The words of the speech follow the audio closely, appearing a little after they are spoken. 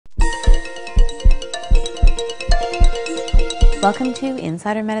Welcome to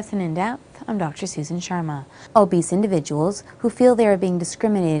Insider Medicine in Depth. I'm Dr. Susan Sharma. Obese individuals who feel they are being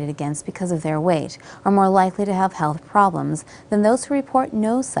discriminated against because of their weight are more likely to have health problems than those who report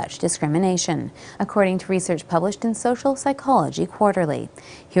no such discrimination, according to research published in Social Psychology Quarterly.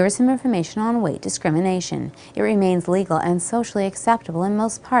 Here is some information on weight discrimination. It remains legal and socially acceptable in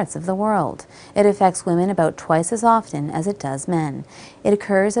most parts of the world. It affects women about twice as often as it does men. It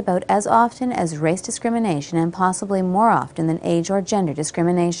occurs about as often as race discrimination and possibly more often than age or gender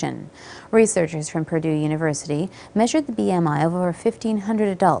discrimination. Researchers from Purdue University measured the BMI of over 1,500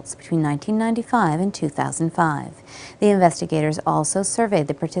 adults between 1995 and 2005. The investigators also surveyed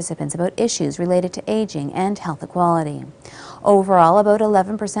the participants about issues related to aging and health equality. Overall, about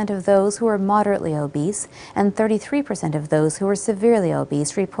 11% of those who were moderately obese and 33% of those who were severely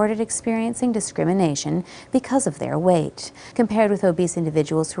obese reported experiencing discrimination because of their weight. Compared with obese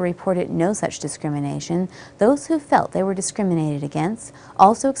individuals who reported no such discrimination, those who felt they were discriminated against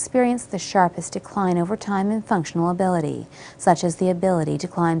also experienced the sharpest decline over time in functional ability, such as the ability to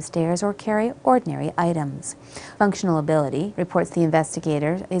climb stairs or carry ordinary items. Functional ability, reports the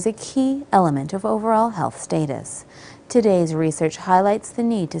investigator, is a key element of overall health status. Today's research highlights the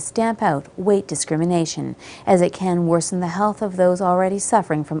need to stamp out weight discrimination, as it can worsen the health of those already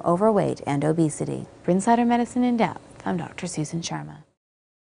suffering from overweight and obesity. For Insider Medicine in Depth, I'm Dr. Susan Sharma.